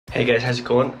Hey guys, how's it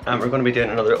going? We're going to be doing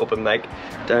another open mic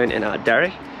down in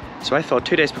Derry. So I thought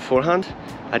 2 days beforehand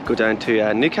I'd go down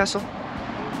to Newcastle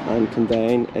and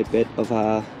combine a bit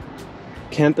of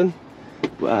camping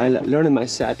while learning my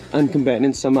set and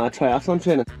combining some triathlon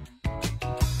training.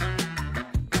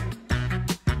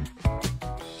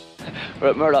 We're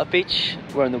at Murdoch Beach,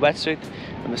 we're in the wetsuit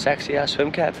and the sexy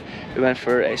swim cap. We went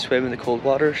for a swim in the cold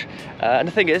waters. And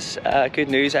the thing is, good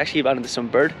news, I actually ran into some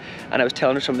bird and I was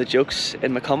telling her some of the jokes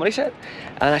in my comedy set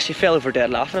and I actually fell over dead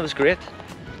laughing. It was great.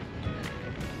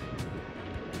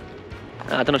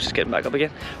 I don't know if she's getting back up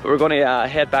again, but we're going to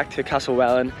head back to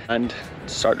Castlewellan and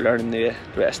start learning the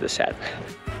rest of the set.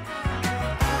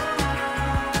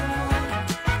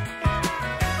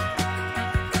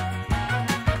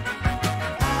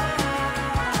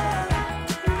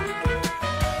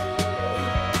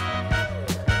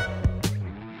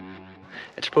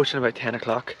 It's approaching about 10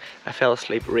 o'clock. I fell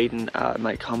asleep reading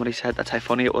my comedy set, that's how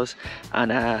funny it was.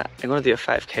 And I'm going to do a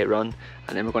 5k run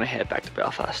and then we're going to head back to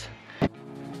Belfast.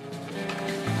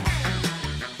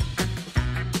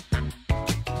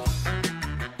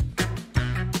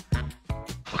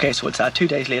 Okay, so it's 2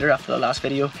 days later after the last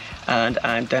video and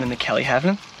I'm down in the Kelly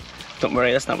Heaven. Don't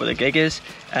worry, that's not where the gig is.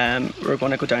 We're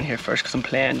going to go down here first because I'm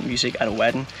playing music at a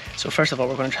wedding. So first of all,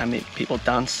 we're going to try and make people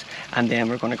dance and then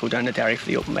we're going to go down to Derry for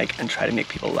the open mic and try to make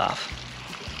people laugh.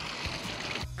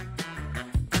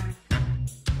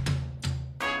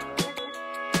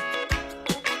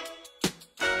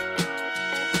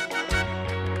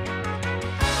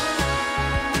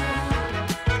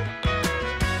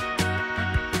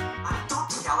 Don't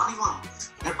tell anyone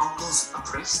your uncle's a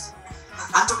priest.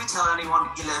 And don't be telling anyone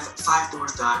you live 5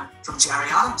 doors down from Jerry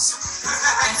Adams.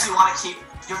 If you want to keep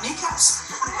your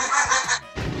kneecaps.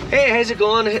 Hey, how's it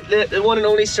going? The one and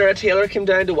only Sarah Taylor came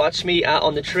down to watch me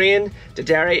on the train to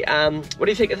Derry. What do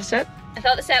you think of the set? I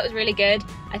thought the set was really good.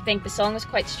 I think the song was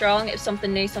quite strong. It was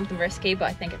something new, something risky, but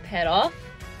I think it paid off.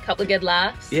 A couple of good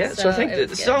laughs. Yeah, so I think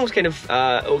the song was kind of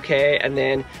okay, and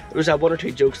then there was 1 or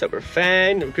 2 jokes that were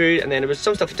fine, they were good, and then there was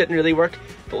some stuff that didn't really work,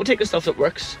 but we'll take the stuff that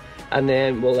works, and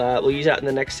then we'll use that in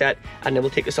the next set, and then we'll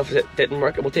take the stuff that didn't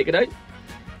work and we'll take it out.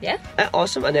 Yeah.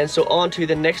 Awesome, and then so on to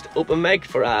the next open mic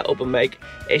for open mic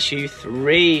issue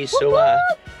 3. So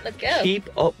let's go. Keep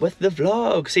up with the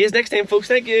vlog. See you next time, folks.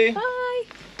 Thank you. Bye.